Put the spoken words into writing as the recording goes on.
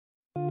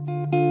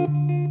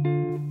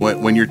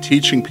When you're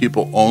teaching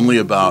people only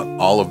about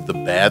all of the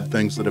bad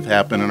things that have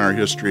happened in our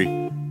history,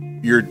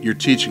 you're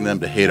teaching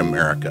them to hate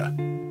America.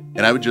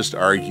 And I would just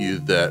argue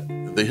that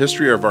the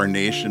history of our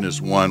nation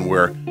is one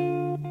where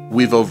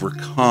we've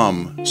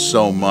overcome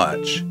so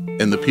much,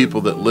 and the people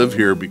that live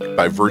here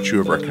by virtue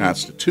of our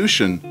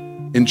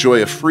Constitution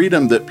enjoy a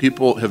freedom that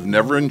people have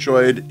never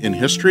enjoyed in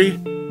history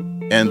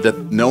and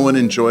that no one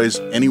enjoys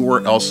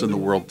anywhere else in the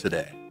world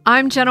today.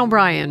 I'm Jen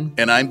O'Brien.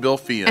 And I'm Bill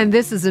Feehan. And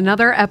this is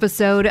another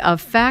episode of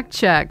Fact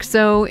Check.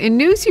 So in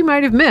news you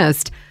might have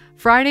missed,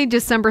 Friday,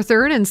 December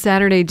 3rd and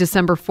Saturday,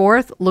 December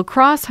 4th, La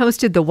Crosse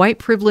hosted the White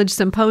Privilege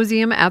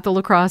Symposium at the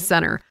La Crosse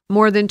Center.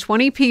 More than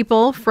 20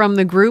 people from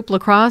the group La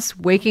Crosse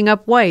Waking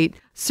Up White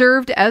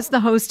served as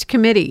the host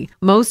committee.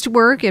 Most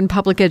work in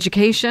public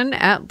education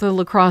at the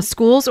La Crosse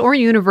schools or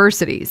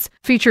universities.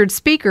 Featured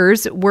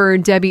speakers were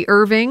Debbie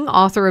Irving,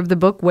 author of the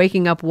book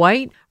Waking Up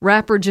White,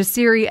 rapper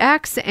Jasiri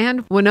X,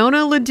 and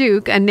Winona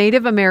LaDuke, a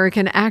Native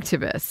American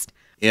activist.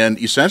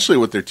 And essentially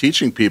what they're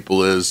teaching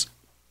people is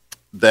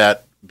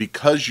that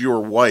because you're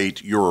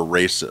white, you're a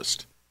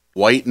racist.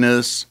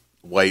 Whiteness,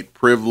 white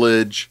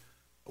privilege,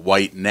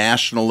 white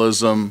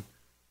nationalism,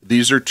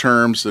 these are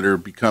terms that are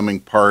becoming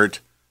part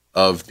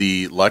of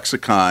the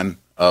lexicon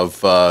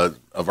of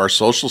our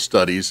social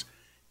studies.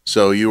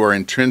 So you are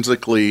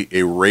intrinsically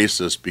a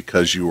racist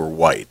because you are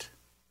white.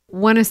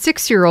 When a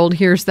 6-year-old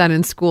hears that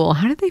in school,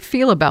 how do they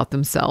feel about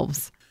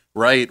themselves?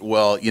 Right.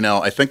 Well,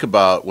 I think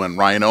about when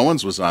Ryan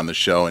Owens was on the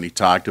show and he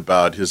talked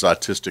about his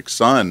autistic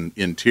son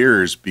in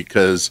tears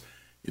because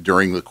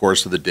during the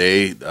course of the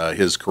day,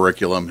 his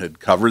curriculum had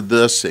covered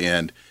this,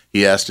 and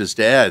he asked his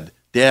dad,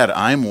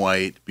 I'm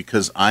white.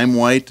 Because I'm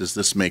white, does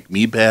this make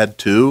me bad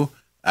too?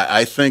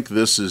 I think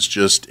this is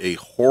just a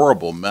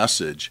horrible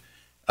message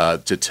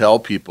to tell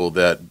people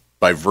that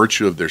by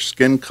virtue of their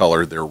skin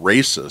color, they're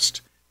racist.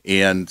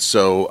 And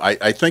so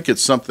I think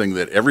it's something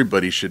that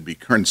everybody should be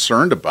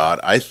concerned about.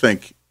 I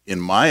think, in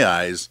my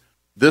eyes,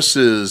 this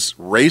is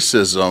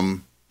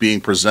racism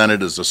being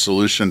presented as a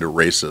solution to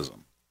racism.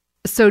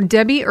 So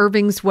Debbie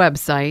Irving's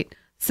website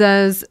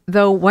says,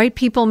 though white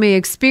people may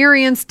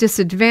experience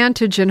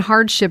disadvantage and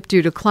hardship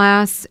due to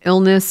class,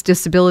 illness,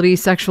 disability,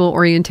 sexual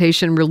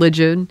orientation,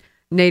 religion,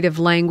 native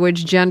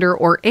language, gender,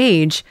 or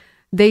age,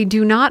 they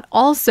do not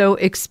also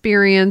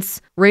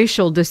experience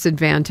racial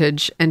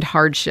disadvantage and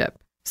hardship.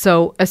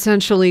 So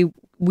essentially,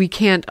 we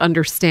can't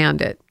understand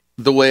it.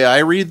 The way I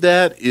read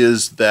that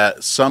is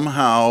that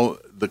somehow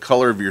the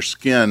color of your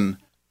skin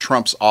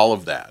trumps all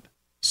of that.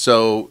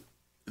 So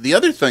the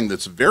other thing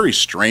that's very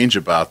strange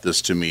about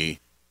this to me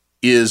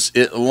is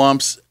it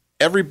lumps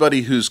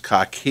everybody who's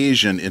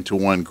Caucasian into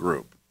one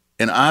group.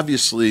 And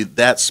obviously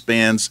that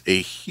spans a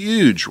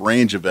huge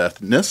range of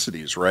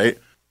ethnicities, right?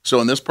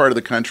 So in this part of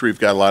the country, we've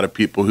got a lot of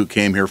people who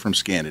came here from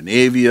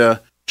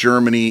Scandinavia,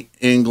 Germany,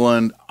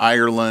 England,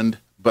 Ireland,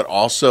 but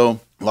also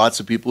lots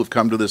of people who've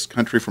come to this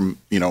country from,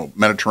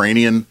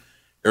 Mediterranean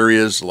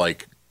areas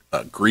like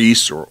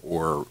Greece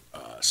or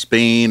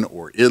Spain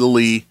or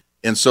Italy.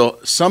 And so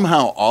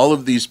somehow all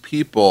of these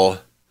people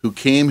who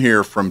came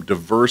here from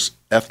diverse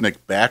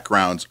ethnic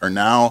backgrounds are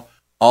now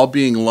all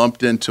being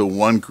lumped into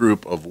one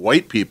group of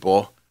white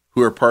people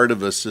who are part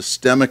of a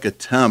systemic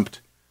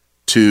attempt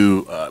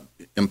to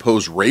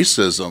impose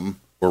racism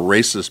or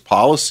racist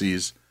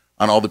policies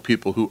on all the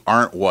people who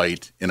aren't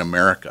white in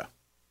America.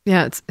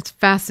 Yeah, it's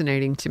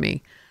fascinating to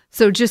me.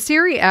 So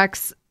Jasiri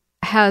X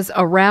has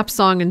a rap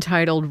song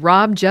entitled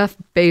Rob Jeff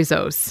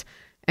Bezos.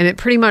 And it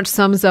pretty much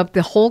sums up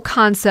the whole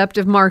concept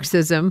of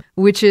Marxism,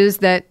 which is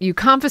that you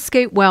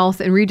confiscate wealth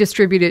and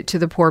redistribute it to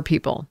the poor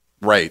people.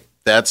 Right.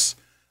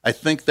 I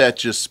think that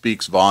just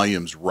speaks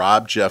volumes.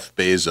 Rob Jeff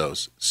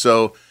Bezos.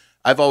 So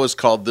I've always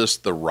called this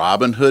the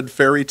Robin Hood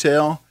fairy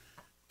tale.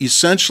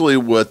 Essentially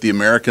what the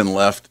American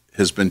left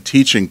has been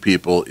teaching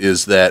people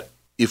is that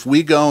if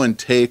we go and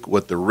take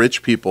what the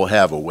rich people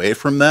have away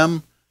from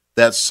them,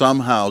 that's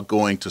somehow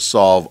going to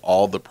solve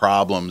all the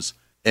problems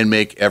and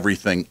make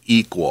everything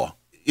equal.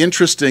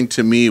 Interesting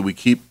to me, we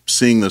keep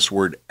seeing this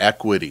word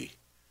equity.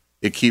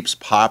 It keeps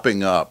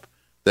popping up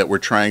that we're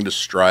trying to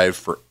strive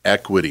for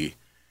equity.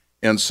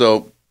 And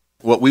so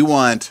what we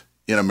want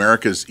in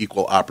America is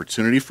equal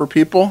opportunity for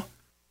people,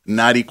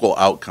 not equal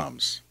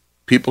outcomes.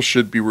 People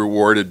should be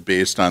rewarded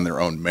based on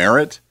their own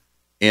merit.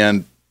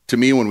 And to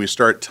me, when we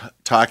start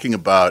talking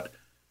about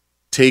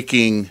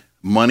taking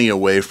money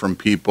away from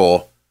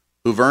people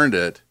who've earned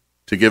it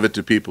to give it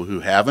to people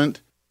who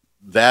haven't,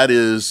 that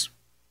is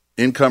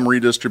income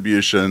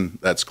redistribution.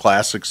 That's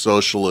classic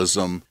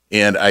socialism.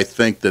 And I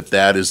think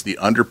that is the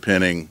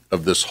underpinning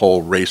of this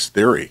whole race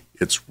theory.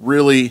 It's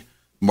really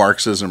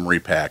Marxism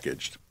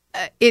repackaged.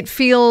 It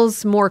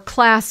feels more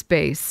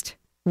class-based,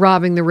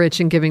 robbing the rich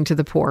and giving to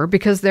the poor,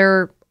 because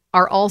there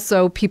are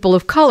also people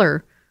of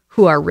color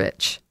who are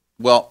rich.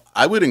 Well,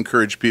 I would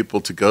encourage people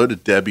to go to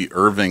Debbie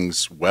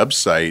Irving's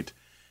website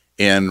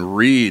and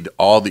read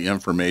all the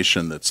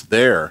information that's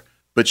there.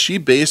 But she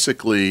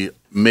basically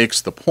makes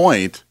the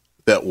point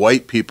that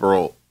white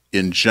people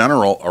in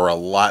general are a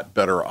lot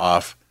better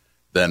off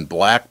than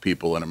black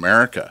people in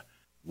America.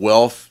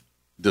 wealth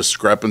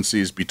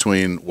discrepancies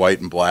between white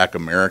and black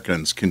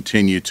Americans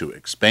continue to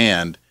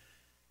expand.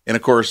 And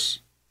of course,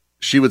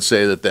 she would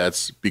say that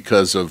that's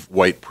because of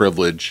white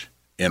privilege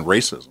and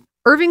racism.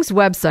 Irving's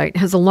website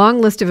has a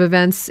long list of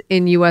events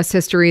in U.S.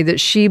 history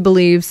that she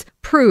believes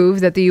prove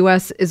that the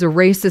U.S. is a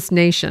racist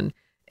nation,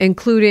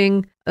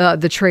 including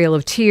the Trail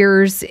of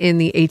Tears in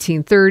the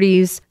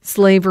 1830s,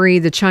 slavery,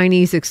 the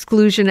Chinese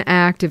Exclusion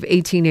Act of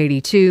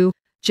 1882,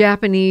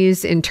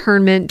 Japanese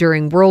internment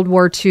during World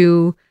War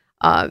II,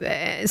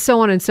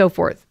 so on and so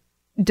forth.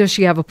 Does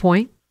she have a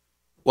point?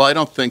 Well, I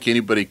don't think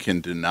anybody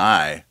can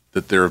deny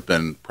that there have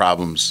been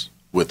problems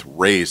with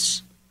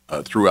race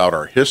throughout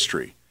our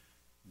history.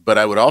 But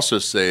I would also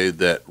say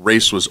that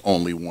race was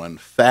only one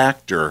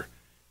factor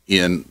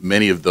in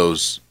many of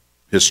those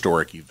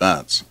historic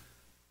events.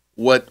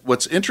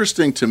 What's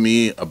interesting to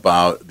me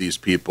about these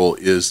people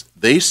is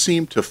they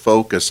seem to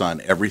focus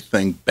on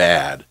everything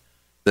bad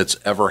that's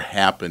ever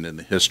happened in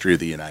the history of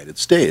the United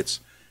States.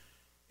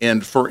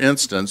 And for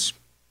instance,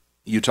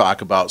 you talk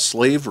about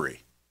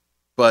slavery,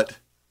 but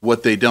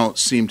what they don't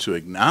seem to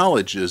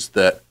acknowledge is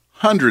that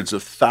hundreds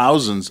of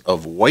thousands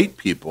of white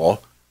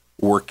people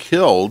were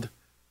killed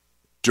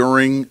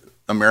during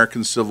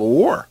American Civil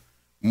War.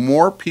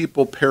 More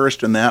people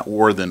perished in that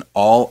war than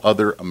all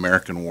other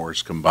American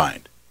wars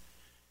combined.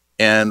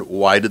 And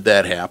why did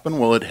that happen?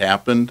 Well, it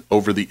happened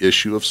over the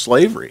issue of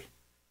slavery.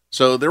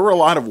 So there were a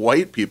lot of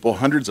white people,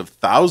 hundreds of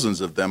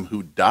thousands of them,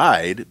 who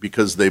died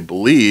because they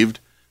believed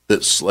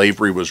that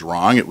slavery was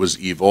wrong, it was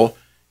evil,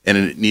 and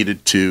it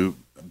needed to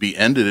be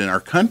ended in our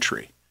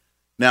country.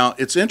 Now,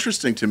 it's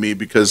interesting to me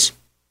because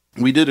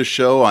we did a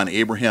show on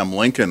Abraham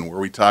Lincoln where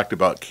we talked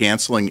about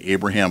canceling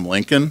Abraham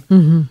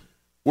Lincoln,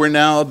 where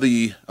now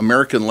the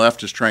American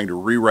left is trying to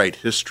rewrite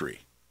history.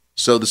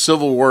 So the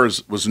Civil War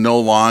was no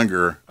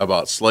longer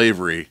about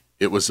slavery.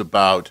 It was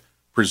about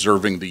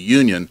preserving the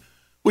Union,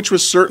 which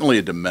was certainly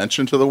a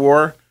dimension to the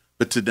war.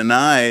 But to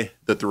deny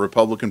that the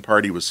Republican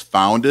Party was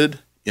founded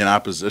in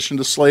opposition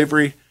to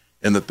slavery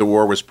and that the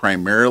war was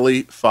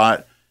primarily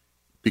fought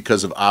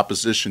because of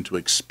opposition to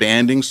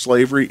expanding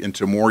slavery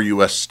into more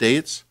U.S.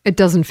 states. It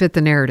doesn't fit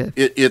the narrative.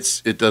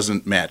 It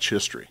doesn't match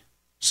history.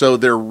 So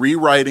they're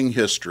rewriting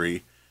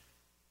history,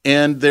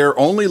 and they're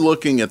only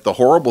looking at the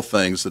horrible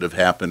things that have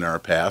happened in our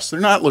past. They're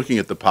not looking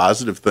at the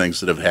positive things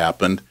that have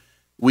happened.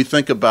 We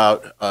think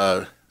about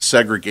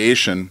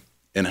segregation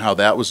and how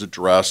that was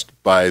addressed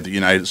by the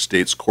United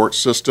States court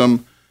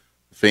system,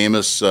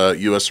 famous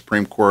U.S.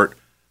 Supreme Court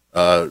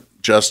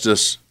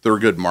Justice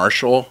Thurgood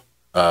Marshall,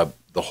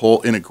 the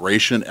whole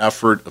integration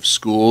effort of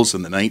schools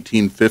in the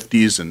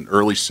 1950s and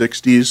early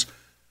 60s,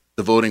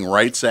 the Voting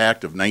Rights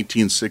Act of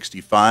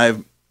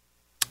 1965,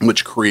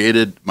 which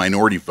created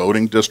minority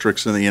voting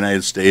districts in the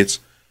United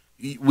States.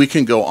 We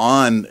can go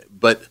on,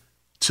 but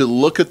to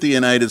look at the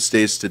United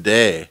States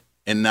today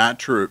and not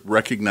to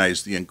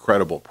recognize the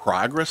incredible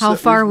progress how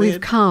that far we've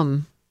we've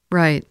come,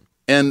 right?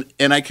 And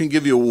I can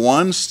give you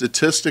one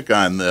statistic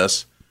on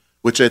this,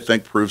 which I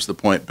think proves the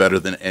point better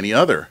than any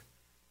other.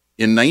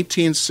 In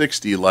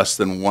 1960, less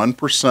than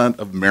 1%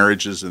 of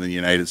marriages in the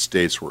United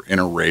States were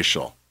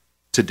interracial.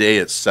 Today,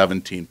 it's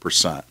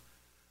 17%.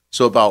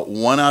 So about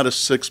 1 out of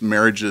 6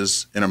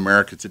 marriages in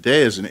America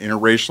today is an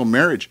interracial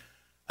marriage.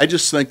 I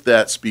just think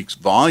that speaks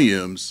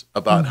volumes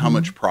about how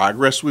much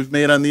progress we've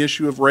made on the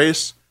issue of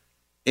race.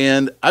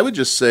 And I would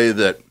just say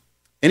that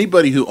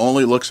anybody who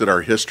only looks at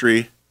our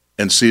history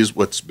and sees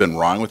what's been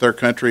wrong with our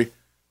country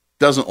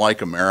doesn't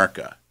like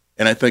America.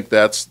 And I think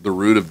that's the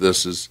root of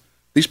this is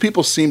these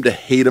people seem to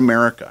hate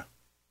America.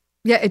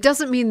 Yeah, it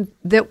doesn't mean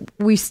that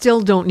we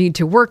still don't need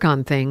to work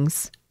on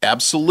things.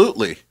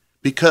 Absolutely.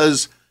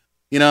 Because,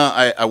 you know,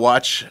 I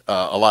watch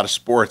a lot of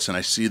sports and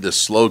I see this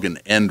slogan,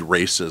 end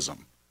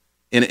racism.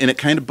 And it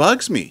kind of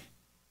bugs me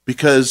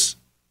because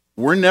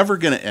we're never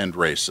going to end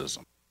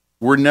racism.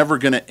 We're never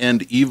going to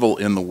end evil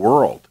in the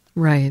world.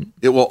 Right.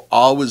 It will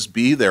always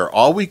be there.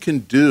 All we can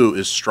do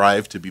is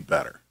strive to be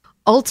better.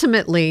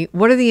 Ultimately,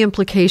 what are the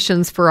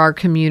implications for our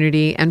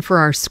community and for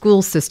our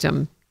school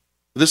system?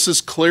 This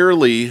is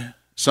clearly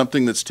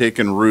something that's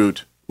taken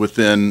root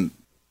within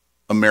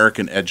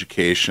American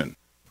education.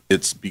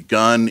 It's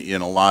begun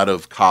in a lot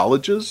of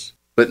colleges,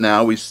 but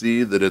now we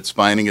see that it's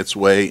finding its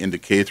way into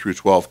K through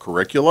 12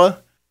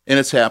 curricula, and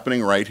it's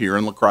happening right here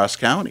in La Crosse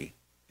County.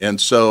 And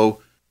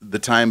so the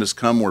time has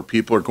come where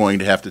people are going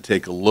to have to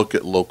take a look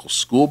at local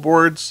school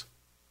boards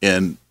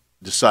and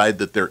decide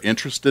that they're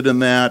interested in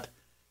that,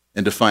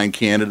 and to find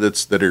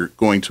candidates that are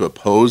going to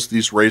oppose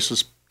these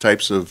racist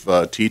types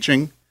of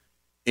teaching.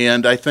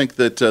 And I think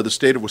that the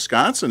state of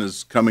Wisconsin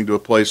is coming to a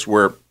place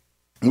where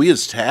we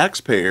as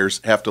taxpayers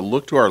have to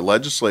look to our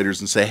legislators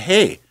and say,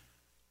 hey,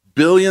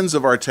 billions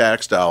of our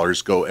tax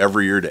dollars go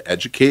every year to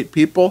educate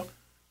people.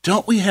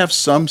 Don't we have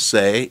some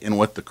say in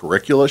what the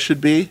curricula should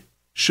be?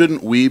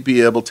 Shouldn't we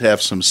be able to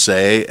have some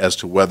say as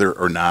to whether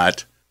or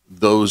not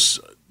those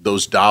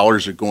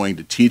dollars are going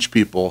to teach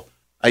people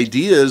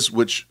ideas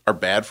which are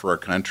bad for our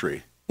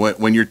country?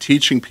 When you're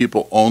teaching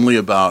people only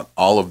about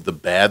all of the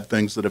bad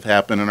things that have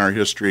happened in our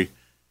history,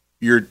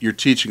 you're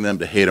teaching them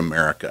to hate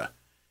America.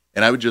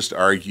 And I would just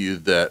argue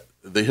that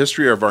the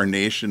history of our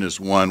nation is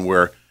one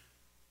where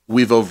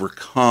we've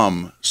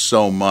overcome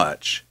so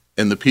much.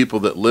 And the people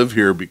that live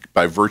here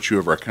by virtue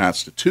of our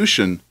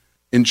Constitution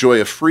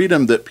enjoy a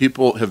freedom that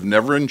people have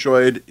never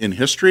enjoyed in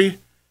history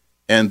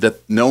and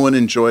that no one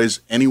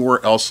enjoys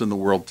anywhere else in the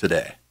world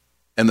today.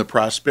 And the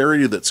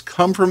prosperity that's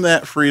come from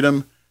that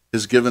freedom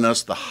has given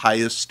us the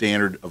highest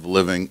standard of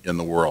living in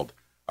the world.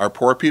 Our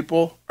poor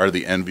people are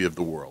the envy of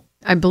the world.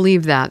 I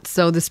believe that.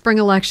 So the spring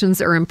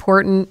elections are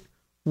important.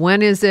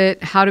 When is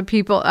it? How do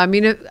people,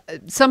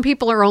 some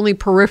people are only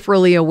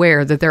peripherally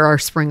aware that there are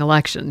spring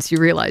elections. You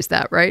realize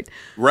that, right?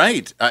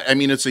 Right.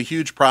 It's a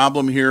huge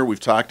problem here. We've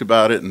talked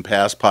about it in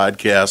past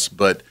podcasts,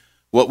 but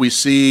what we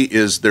see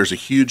is there's a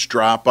huge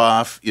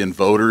drop-off in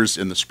voters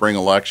in the spring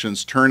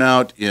elections.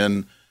 Turnout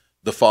in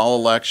the fall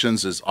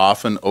elections is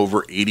often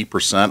over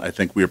 80%. I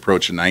think we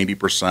approach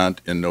 90%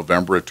 in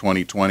November of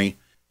 2020.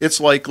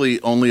 It's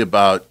likely only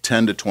about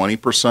 10 to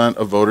 20%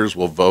 of voters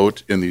will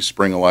vote in these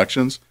spring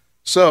elections.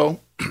 So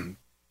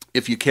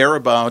if you care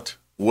about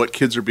what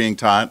kids are being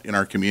taught in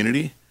our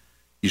community,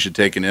 you should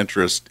take an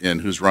interest in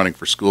who's running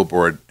for school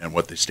board and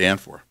what they stand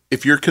for.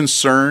 If you're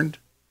concerned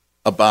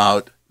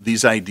about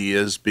these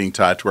ideas being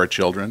taught to our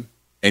children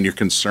and you're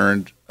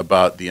concerned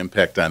about the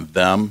impact on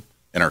them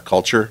and our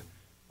culture,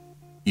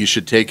 you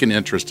should take an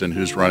interest in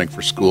who's running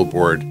for school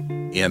board,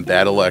 and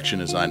that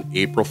election is on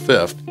April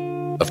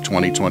 5th of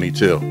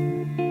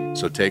 2022.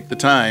 So take the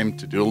time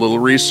to do a little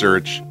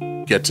research,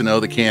 get to know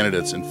the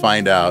candidates, and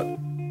find out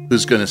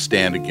who's going to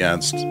stand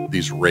against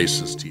these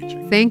racist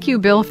teachings. Thank you,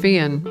 Bill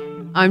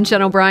Feehan. I'm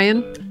Jen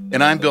O'Brien.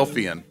 And I'm Bill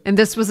Feehan. And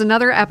this was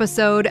another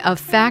episode of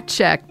Fact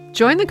Check.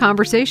 Join the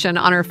conversation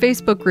on our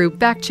Facebook group,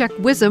 Fact Check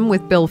Wisdom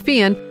with Bill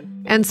Feehan,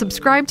 and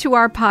subscribe to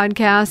our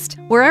podcast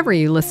wherever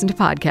you listen to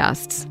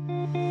podcasts.